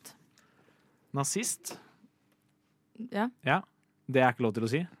 Nazist. Nazist? Ja. Ja, det er ikke lov til å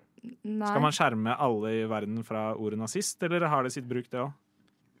si. Nei. Skal man skjerme alle i verden fra ordet nazist, eller har det sitt bruk, det òg?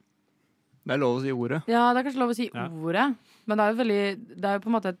 Det er lov å si ordet. Ja, det er kanskje lov å si Ja. ordet, men det er jo veldig Det er jo på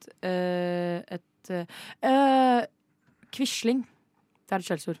en måte Quisling. Det er et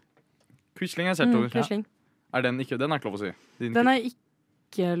skjellsord. Quisling er skjellsord. Quisling. Er den ikke lov å si? Den er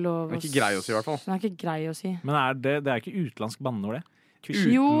ikke lov Den er ikke grei å si, i hvert fall. Den er ikke grei å si. Men det er ikke utenlandsk banneord, det?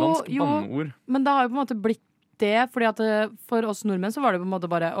 Quisling. Utenlandsk Jo, banneord. Men det har jo på en måte blitt det, fordi at for oss nordmenn så var det på en måte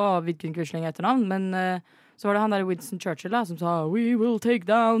bare Vidkun Quisling etternavn, men så var det han der Winston Churchill da, som sa We will take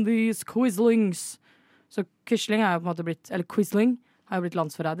down these Quislings. Så Quisling er jo på en måte blitt Eller Quisling har jo blitt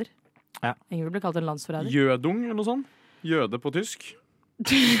landsforræder. Ja. Ingen vil bli kalt en landsforræder. Jødung, eller noe sånt? Jøde på tysk?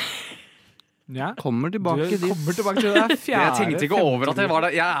 Ja. Kommer tilbake dit. Kommer tilbake til det. Jeg tenkte ikke over at jeg var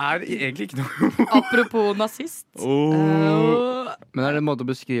der. Jeg er egentlig ikke noe Apropos nazist. Men er det en måte å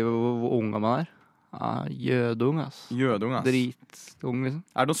beskrive hvor ung man er? Ja, jødeung, ass. Jødung, ass. Dritung, liksom.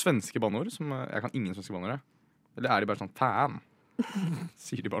 Er det noen svenske banneord? Jeg kan ingen svenske banneord. Jeg. Eller er de bare sånn fan?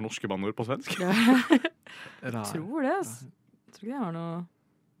 Sier de bare norske banneord på svensk? Tror det, ass. Tror ikke det har noe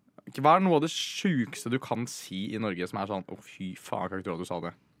Hva er noe av det sjukeste du kan si i Norge som er sånn å fy faen, kan ikke tro at du sa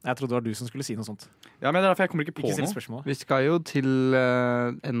det? Jeg trodde det var du som skulle si noe sånt. Ja, men det er derfor jeg kommer ikke på Ikke still noe. spørsmål. Vi skal jo til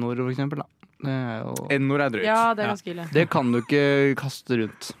N-ord, for eksempel. Da. Det er jo N-ord er drøyt. Ja, det er Ja. ganske ille. Det kan du ikke kaste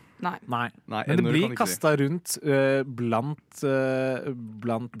rundt. Nei. Men det blir kastet rundt blant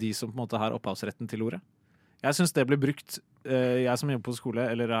de som på en måte har opphavsretten til ordet. Jeg synes det blir brukt, jeg som jobber på skole,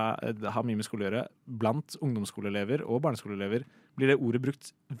 eller har mye med skole å gjøre, blant ungdomsskoleelever og barneskoleelever, blir det ordet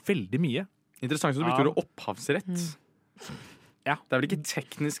brukt veldig mye. Interessant at du brukte ordet opphavsrett. Ja. Det er vel ikke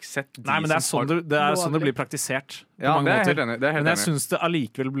teknisk sett Nei, men det er sånn det blir praktisert på mange det er måter. Helt enig. Men jeg synes det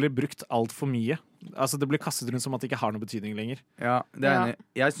allikevel blir brukt alt for mye. Altså det blir kastet rundt som at det ikke har noe betydning lenger. Ja, det er enig.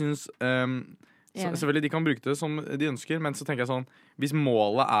 Jeg synes selvfølgelig de kan bruke det som de ønsker, men så tenker jeg sånn, hvis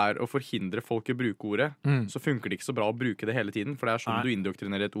målet er å forhindre folk å bruke ordet, så funker det ikke så bra å bruke det hele tiden, for det er sånn du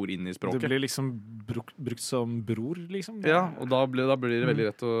indoktrinerer et ord inn i språket. Det blir liksom brukt som bror, liksom. Ja, og da blir det veldig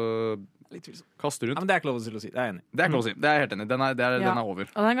rett å kaste rundt. Ja, men det er ikke lov til å si. Det er jeg enig. Det er ikke lov å si. Det er jeg helt enig. Den er over.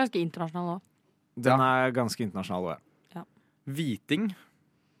 Og den er ganske internasjonal også. Den er ganske internasjonal også, ja. Hviting.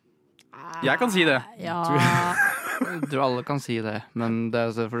 Jeg kan si det. Ja. Jeg tror alle kan si det, men det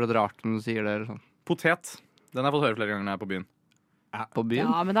er for det rart når du sier det. Eller sånn. Potet. Den har jeg fått høre flere ganger når jeg er på byen. På byen?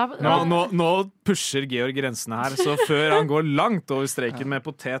 Ja, men nå pusher Georg grensene her, så før han går langt over streken med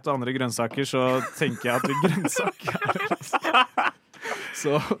potet og andre grønnsaker, så tenker jeg at grønnsaker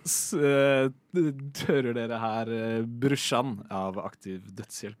så hører dere her Brusjan av Aktiv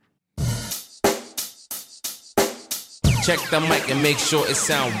dødshjelp. Check the mic and make sure it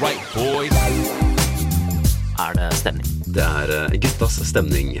sound right, boys. Er det stemning? Det er Guttas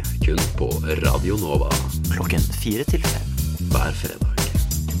stemning, kun på Radio Nova. Klokken 4 til 5. Hver fredag.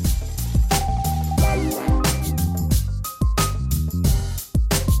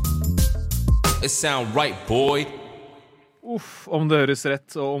 It sound right, boy. Om det høres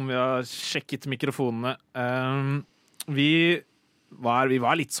rett, og om vi har sjekket mikrofonene. Vi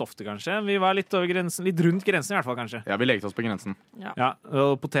var litt softe, kanskje. Vi var litt over grensen, litt rundt grensen i hvert fall, kanskje. Ja, vi lekte oss på grensen. Ja,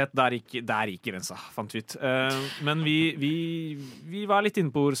 og potet, der gikk grensa, fant vi ut. Men vi var litt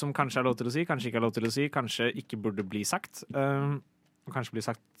inne på ord som kanskje er lov til å si, kanskje ikke er lov til å si, kanskje ikke burde bli sagt, og kanskje bli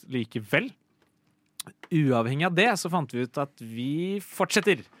sagt likevel. Uavhengig av det, så fant vi ut at vi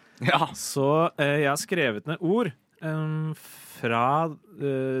fortsetter. Ja. Så jeg har skrevet ned ord fra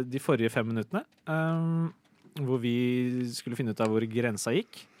de forrige 5 minuttene, hvor vi skulle finne ut av hvor grensa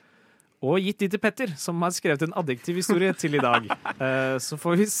gikk, og gitt de til Petter, som har skrevet en adjektiv historie til i dag. Så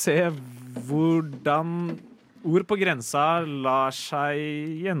får vi se hvordan ord på grensa lar seg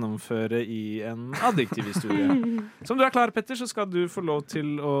gjennomføre i en adjektiv historie. Som du er klar, Petter, så skal du få lov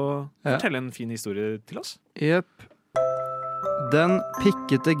til å fortelle en fin historie til oss. Jep. Den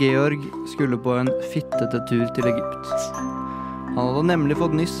pikkete Georg skulle på en fittete tur til Egypt. Han hadde nemlig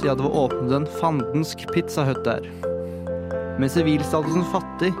fått nyss i at det var åpnet en fandensk pizzahutt der. Med sivilstatusen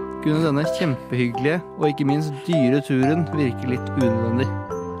fattig kunne denne kjempehyggelige og ikke minst dyre turen virke litt unødvendig.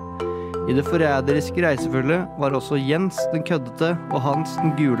 I det forræderiske reisefølget var også Jens den køddete og Hans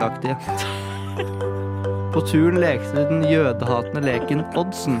den gulaktige. På turen lekte de den jødehatende leken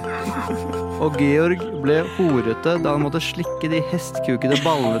Oddsen, og Georg ble horete da han måtte slikke de hestkukede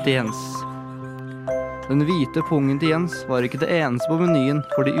ballene til Jens. Den hvite pungen til Jens var ikke det eneste på menyen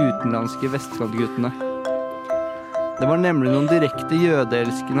for de utenlandske vestkantguttene. Det var nemlig noen direkte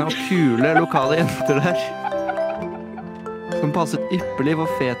jødeelskende og kule lokale jenter der, som passet ypperlig for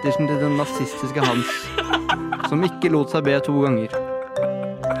fetisjen til den nazistiske Hans, som ikke lot seg be 2 ganger.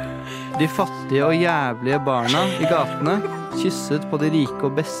 De fattige og jævlige barna i gatene kysset på de rike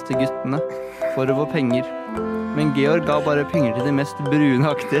og beste guttene for å få penger. Men Georg ga bare penger til de mest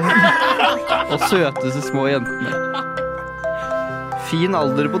brunaktige og søteste små jentene. Fin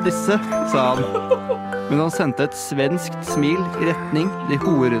alder på disse, sa han. Men han sendte et svenskt smil i retning de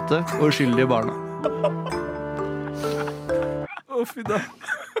horete og uskyldige barna. Fy da.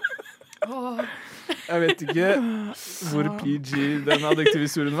 Jeg vet ikke hvor PG den adjektive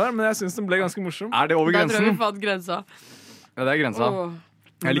historien var, men jeg synes den ble ganske morsom. Er det over Da tror grensen? jeg vi fant grensa. Ja, det er grensa.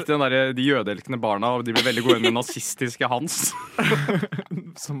 Jeg likte de jødeelskende barna, og de ble veldig gode med nazistiske Hans.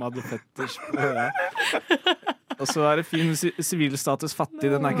 Som hadde fetters på øya. Og så er det fin sivilstatus fattig.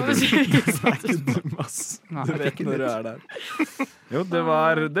 Den er ikke dum, ass. Du vet når du er der. Jo, det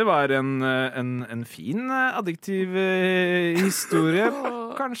var en fin adjektiv historie.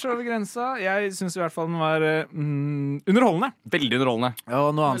 Kanskje over grensa. Jeg synes i hvert fall den var underholdende. Veldig underholdende. Ja,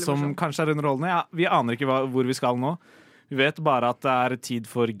 og noe annet som kanskje er underholdende. Ja, vi aner ikke hvor vi skal nå. Vi vet bare at det er tid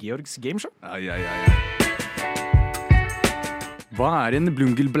for Georgs gameshow. Ja. Hva er en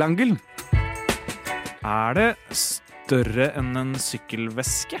blungelblangel? Er det større enn en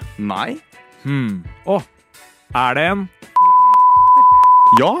sykkelveske? Nei. Er det en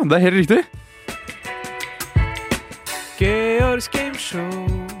Ja, det er helt riktig. Georgs gameshow?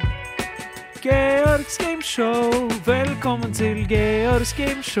 Georgs gameshow. Velkommen til Georgs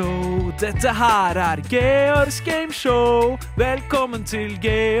gameshow. Dette her Georgs gameshow. Velkommen til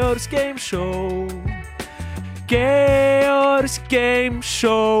Georgs gameshow. Georgs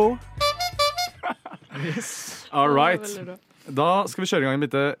gameshow. Yes. All right. Da skal vi kjøre i gang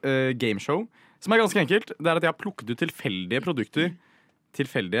et lite gameshow, som ganske enkelt. Det at jeg har plukket ut tilfeldige produkter,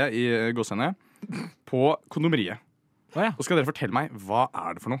 tilfeldige i gåsehudene, på kondomeriet. Og skal dere fortelle meg, hva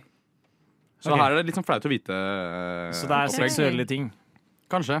det for noe? Så her det litt sånn flaut å vite. Så det seksuelle ting?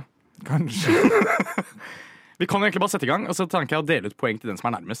 Kanskje. Vi kan egentlig bare sette i gang, og så tenker jeg å dele ut poeng til den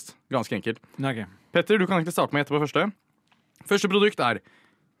som nærmest. Ganske enkelt. Okay. Petter, du kan egentlig starte med å gjette på første. Første produkt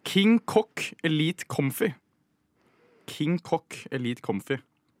King Cock Elite Comfy. King Cock Elite Comfy.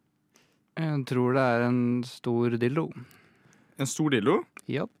 Jeg tror det en stor dildo. En stor dildo?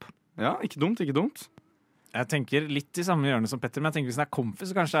 Japp. Ja, ikke dumt, ikke dumt. Jeg tenker litt i samme hjørne som Petter, men jeg tenker hvis den comfy,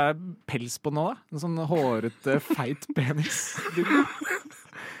 så kanskje det pels på nå, da. En sånn hårete, feit penis.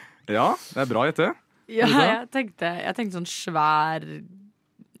 Ja, det bra gjette. Ja, jeg tenkte sånn svær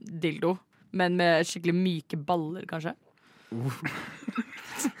dildo, men med skikkelig myke baller, kanskje.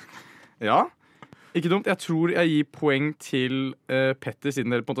 Ja, ikke dumt. Jeg tror jeg gir poeng til Petter,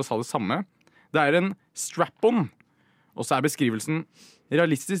 siden dere på en måte sa det samme. Det en strap-on, og så beskrivelsen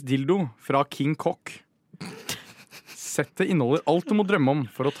realistisk dildo fra King Cock. Settet inneholder alt du må drømme om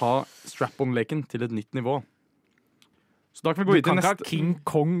for å ta strap-on-leken til et nytt nivå. Så da kan vi gå videre til neste. King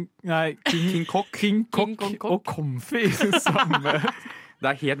Kong, nei, King Cock og Comfy i samme.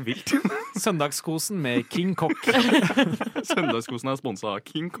 Det helt vilt. Søndagskosen med King Cock. Søndagskosen sponset av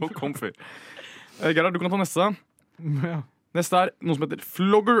King Cock Comfy. Gerhard, du kan ta neste. Ja. Neste noe som heter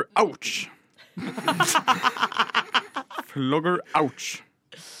Flogger Ouch. Flogger Ouch.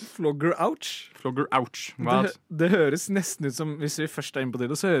 Flogger Ouch? Flogger Ouch. Det høres nesten ut som, hvis vi først inne på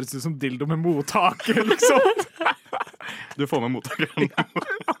dildo, så høres det ut som dildo med mottaker, liksom. Du får med mottakeren.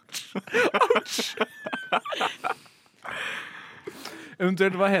 Ouch.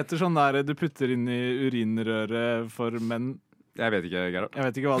 Eventuelt, hva heter sånn der du putter inn i urinrøret for menn? Jeg vet ikke, Gerhard. Jeg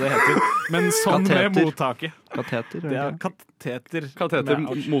vet ikke hva det heter. Men sånn kateter. Med mottaket. Kateter. Det kateter. Kateter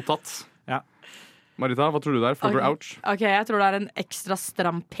mottatt. Ja. Marita, hva tror du der? Flogger Ouch. Ok, jeg tror det en ekstra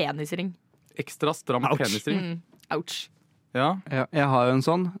stram penisring. Ekstra stram penisring? Ouch. Ja. Jeg har jo en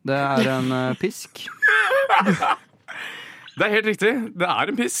sånn. Det en pisk. Det helt riktig. Det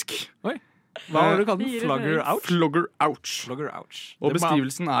en pisk. Oi. Hva var det du kalte den? Flogger Ouch? Flogger Ouch. Flogger Ouch. Og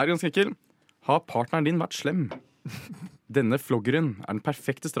beskrivelsen ganske enkel. Har partneren din vært slem? Denne floggeren den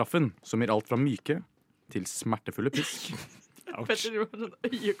perfekte straffen, som gir alt fra myke til smertefulle pisk. Petter, du har sånn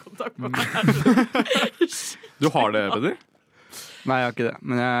øyekontakt med meg. Du har det, Petter? Nei, jeg har ikke det.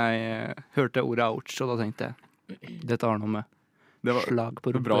 Men jeg hørte ordet ouch, og da tenkte jeg dette har noe med slag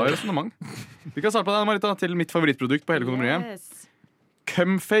på rumpa. Bra resonemang. Vi kan starte på deg, Marita, til mitt favorittprodukt på hele kondomeriet. Yes.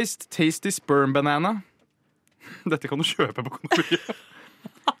 Cum-faced tasty sperm banana. Dette kan du kjøpe på kondomeriet.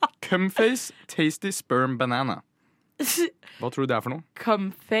 Cum-faced tasty sperm banana. Hva tror du det for noe?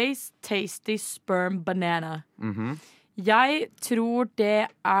 Cum-faced tasty sperm banana. Jeg tror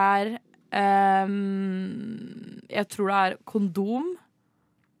det jeg tror det kondom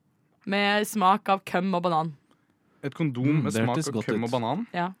med smak av køm og banan. Et kondom med smak av køm og banan?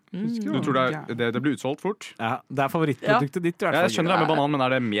 Ja. Du tror det blir utsolgt fort? Ja, det favorittproduktet ditt. Jeg skjønner det med banan, men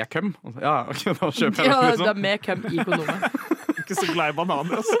det med køm? Ja, okay, da kjøper jeg Ja, det, liksom. det med køm i kondomet. Ikke så glad i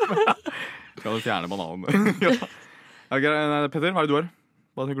bananer, altså. Skal du fjerne bananen? Ja. Petter, hva det du har?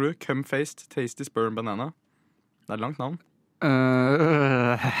 Hva tenker du? Cum-faced tasty sperm banana. Det et langt navn.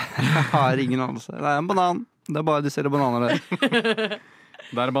 Jeg har ingen anelse. Det en banan. Det bare de selger bananer der.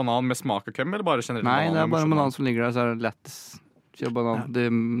 Det en banan med smak av køm, eller bare generelt? Nei, det bare en morsom banan som ligger der, så det lett. Kjøp banan.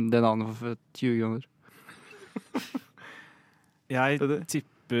 Det navnet for 20 kroner. Jeg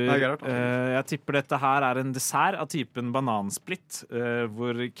tipper dette her en dessert av typen banansplitt,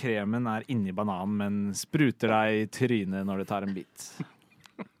 hvor kremen inni bananen, men spruter deg i trynet når du tar en bit.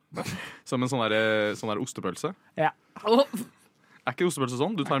 Som en sånn der ostepølse? Ja. Ikke ostepølse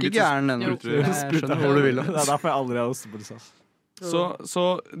sånn? Du tar en bit, Ikke gæren den. Jeg skjønner hvor du vil. Det derfor jeg aldri har ostepølse.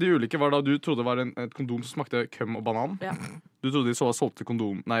 Så de ulike var da du trodde det var et kondom som smakte køm og banan. Ja. Du trodde de solgte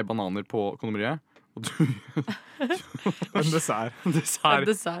bananer på kondomeriet. Og du En dessert.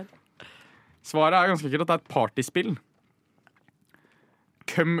 Dessert. Svaret ganske enkelt at det et partyspill.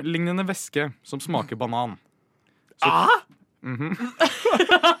 Køm-lignende væske som smaker banan.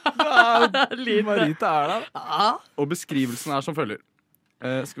 Marita der. Og beskrivelsen som følger.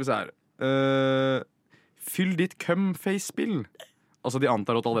 Skal vi se her. Fyll ditt cum-face-spill. Altså, de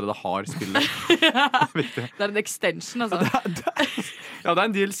antar at du allerede har spillet. Det en extension, altså. Ja, det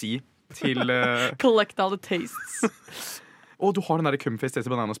en DLC. til Collect all the tastes. du har den der cumface taste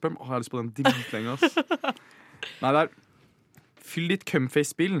bananasperm. Jeg har lyst på den dritlenge, ass. Nei, det er fyll ditt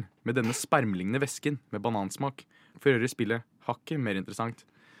cumface-spill med denne spermlignende væsken med banansmak for å gjøre spillet hakket mer interessant.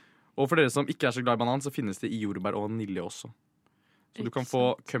 Og for dere som ikke er så glad i banan, så finnes det i jordbær og vanilje også. Så du kan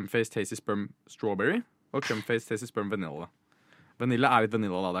få cumface tasty sperm strawberry og cumface tasty sperm vanilla. Vanilla er litt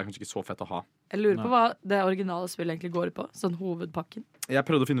vanilla, da. Det er kanskje ikke så fett å ha. Jeg lurer på hva det originale spillet egentlig går på. Sånn hovedpakken. Jeg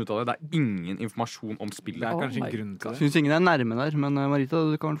prøvde å finne ut av det. Det er ingen informasjon om spillet. Det er kanskje en grunn til det. Syns ingen er nærme der, men Marita,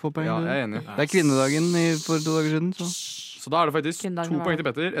 du kan vel få poeng. Ja, jeg er enig. Det er kvinnedagen for 2 dager siden. Så da er det faktisk 2 poeng til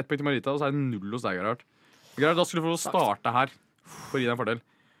Petter, 1 poeng til Marita, og så er det 0 hos deg, Gerhard. Gerhard, da skulle du få starte her for å gi deg en fordel.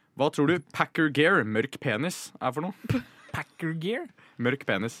 Hva tror du Packer Gear, mørk penis, er for noe? Packer Gear? Mørk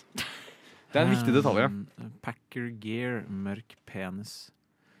penis. Det er en viktig detalj. Packer Gear, mørk penis.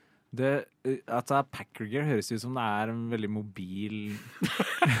 At det er Packer Gear høres ut som det er en veldig mobil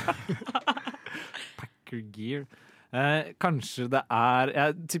Packer Gear. Kanskje det er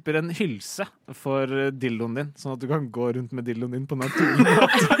Jeg tipper en hylse for dildoen din, sånn at du kan gå rundt med dildoen din på naturlig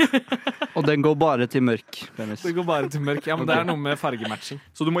måte. Og den går bare til mørk penis. Det går bare til mørk, ja, men det er noe med fargematching.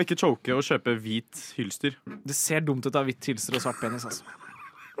 Så du må ikke choke og kjøpe hvit hylster? Det ser dumt ut av hvitt hylster og svart penis, altså.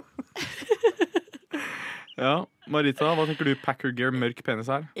 Ja, Marita, hva tenker du Packer Gear mørk penis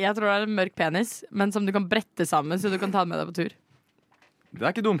er? Jeg tror det er en mørk penis, men som du kan brette sammen, så du kan ta den med deg på tur. Det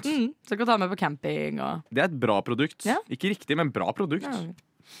er ikke dumt. Så du kan ta den med på camping og... Det er et bra produkt. Ja. Ikke riktig, men bra produkt.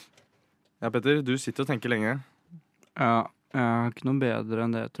 Ja, Petter, du sitter og tenker lenge. Ja, jeg har ikke noe bedre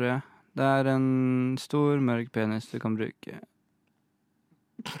enn det, tror jeg. Det er en stor, mørk penis du kan bruke.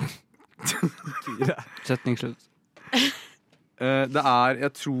 Setningsslutt. Jeg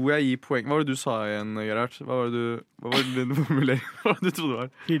tror jeg gir poeng. Hva var det du sa igjen, Gerhard? Hva var det din formulering? Hva var det du trodde det var?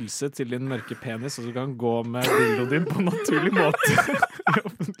 Hylse til din mørke penis, og du kan gå med dildoen din på naturlig måte.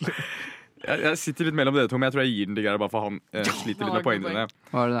 Jeg sitter litt mellom dere to, men jeg tror jeg gir den til Gerhard, bare for han sliter litt med poengene dine.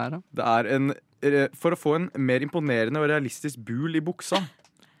 Hva er det der, da? Det er for å få en mer imponerende og realistisk bul i buksa.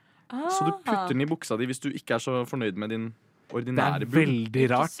 Så du putter den i buksa di hvis du ikke er så fornøyd med din ordinære bul. Det er veldig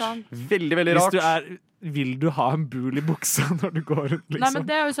rart. Veldig, veldig rart. Vil du ha en bul i buksa når du går rundt, liksom? Nei, men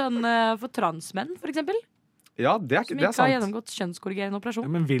det er jo sånn for transmenn, for eksempel. Ja, det er Som ikke sant. har gjennomgått kjønnskorrigerende operasjon.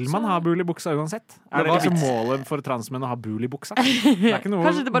 Ja, men vil man ha bul i buksa uansett? Er det liksom målet for transmenn å ha bul i buksa? Det er ikke noe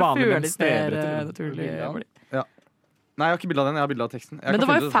Kanskje det bare vanlig menn føles strever mer etter. naturlig. Ja. Nei, jeg har ikke bilde av den, jeg har bilde av teksten. Men det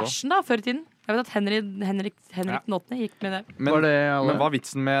var jo fashion da, før i tiden. Jeg vet at Henrik 8. gikk med det. Men hva er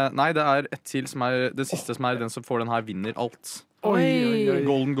vitsen med... Nei, det er et til som er det siste, som er den som får den her vinner alt. Oi.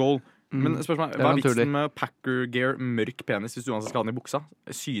 Golden goal. Men spørsmål, hva er vitsen med Packer Gear mørk penis hvis du uansett skal ha den i buksa?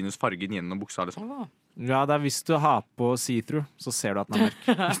 Synes fargen gjennom buksa, liksom? Ja, det er hvis du har på see-through, så ser du at den er mørk.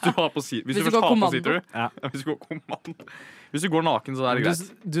 Hvis du først har på see-through? Ja. Hvis du går kommando. Hvis du går naken, så er det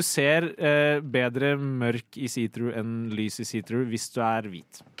greit. Du ser bedre mørk i see-through enn lys i see-through hvis du er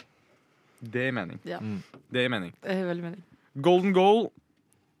hvit. Det gir mening. Ja. Det gir mening. Det er veldig mening. Golden goal.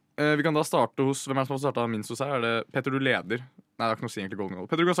 Vi kan da starte hos... Hvem er det som har startet minst hos her? Er det Petter, du leder? Nei, det er ikke noe å si egentlig golden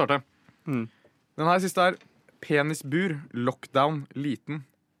goal. Petter, du kan starte. Den her siste er penisbur, lockdown, liten.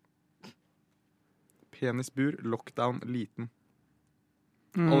 Penisbur, lockdown, liten.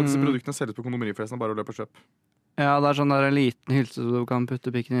 Alle disse produktene selges på kondomeri, forresten. Bare å løpe og kjøp. Ja, det er sånn der en liten hylse du kan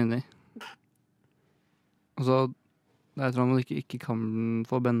putte pikken inn i. Og så det er sånn at man ikke kan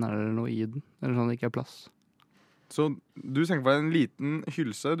få benner eller noe i den. Eller sånn at det ikke er plass. Så du tenker på en liten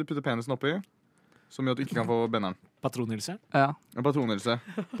hylse du putter penisen oppi, som gjør at du ikke kan få benneren. Patronhylse? Ja. En patronhylse.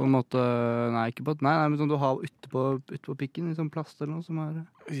 På en måte, nei, ikke på, nei, men som du har ute på pikken, i sånn plast eller noe som er...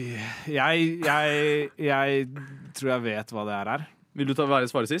 Jeg tror jeg vet hva det er. Vil du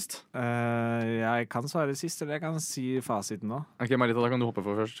svare sist? Jeg kan svare sist, eller jeg kan si fasiten nå. Ok, Marita, da kan du hoppe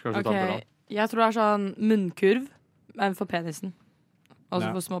for først. Kanskje ta den for jeg tror det er sånn munnkurv, men for penisen.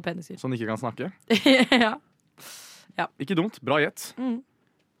 Altså for små peniser. Sånn ikke kan snakke? Ja. Ikke dumt, bra gjett.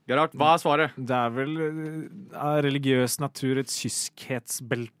 Gerhard, hva er svaret? Det er vel av religiøs natur et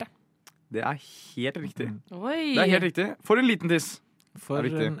kyskhetsbelte. Det er helt riktig. Oi. Det er helt riktig. For en liten tiss.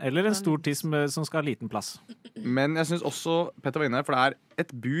 Eller en stor tiss som skal ha liten plass. Men jeg synes også, Petter var inne, for det er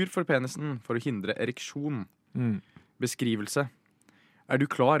et bur for penisen for å hindre ereksjon. Beskrivelse. Er du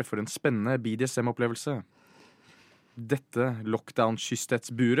klar for en spennende BDSM-opplevelse? Dette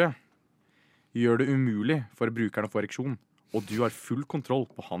lockdown-kysthetsburet gjør det umulig for brukerne å få ereksjon, og du har full kontroll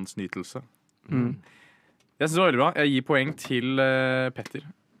på hans nytelse. Jeg synes det var veldig bra. Jeg gir poeng til Petter.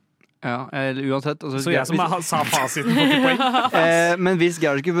 Ja, eller uansett. Altså, Så jeg som sa fasiten får ikke poeng. Men hvis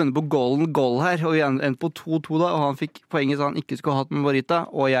Geir skulle vunnet på golden goal her, og vi endte på 2-2 da, og han fikk poenget så han ikke skulle hatt med Marita,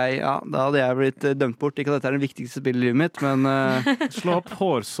 og da hadde jeg blitt dømt bort. Ikke at dette er det viktigste spillet i livet mitt, men Slå opp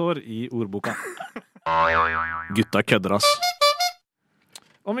hårsår i ordboka. Gutta kødder, ass.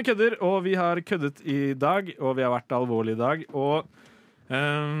 Og vi kødder, og vi har køddet i dag, og vi har vært alvorlige i dag, og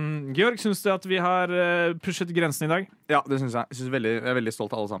Georg, synes du at vi har pushet grensene i dag? Ja, det synes jeg. Jeg er veldig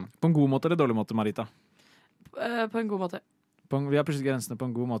stolt av alle sammen. På en god måte eller dårlig måte, Marita? På en god måte. Vi har pushet grensene på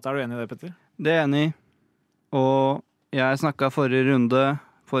en god måte. Er du enig i det, Petter? det er jeg enig i. Og jeg snakket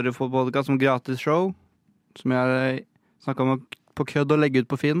forrige podcast om gratis show, som jeg snakket om på kødd og legge ut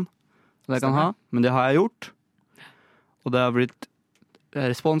på Finn. Det jeg kan ha, men det har jeg gjort. Og det har blitt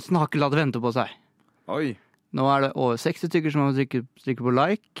responsen har ikke latt vente på seg. Oi. Nå er det over 60 stykker som har trykker på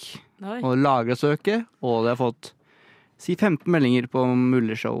like og lager og søker, og det har fått 15 meldinger på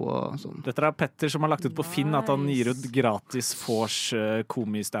mulig show og sånn. Dette er Petter som har lagt ut på Finn at han gir ut gratis vors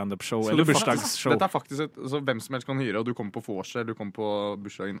komi-stand-up-show eller bursdagsshow. Dette er faktisk så hvem som helst kan hyre, og du kommer på vors, du kommer på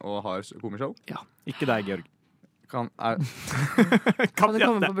bursdagen og har komishow? Ja. Ikke deg, Georg. Kan du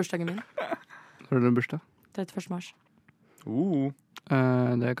komme på bursdagen min? Har du bursdag? 31. mars.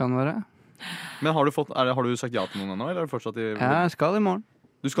 Det kan være. Men har du sagt ja til noen ennå, eller er du fortsatt i... Jeg skal i morgen.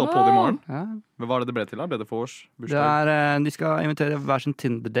 Du skal på det i morgen? Ja. Men hva er det ble til da? Ble det vors? Bursdag? De skal invitere hver sin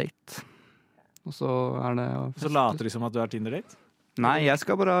Tinder-date. Og så er det... Så later de som at du er Tinder-date? Nei, jeg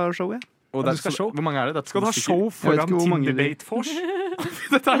skal bare ha show, jeg. Og du skal show? Hvor mange er det? Skal du ha show foran Tinder-date-vors?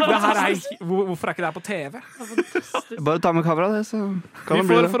 Hvorfor er ikke det her på TV? Bare ta med kamera det, så kan vi det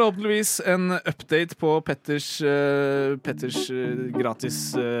bli får det. forhåpentligvis en update på Petters gratis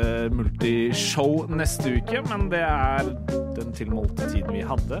multishow neste uke, men det er den tilmålte tiden vi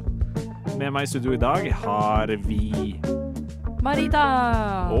hadde. Med meg i studio i dag har vi Marita!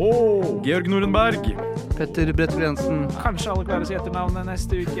 Georg Nordenberg. Petter Bredtvedt Jensen. Kanskje alle klarer å si etternavnet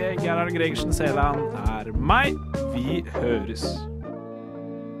neste uke. Gerhard Gregersen Seland er meg. Vi høres.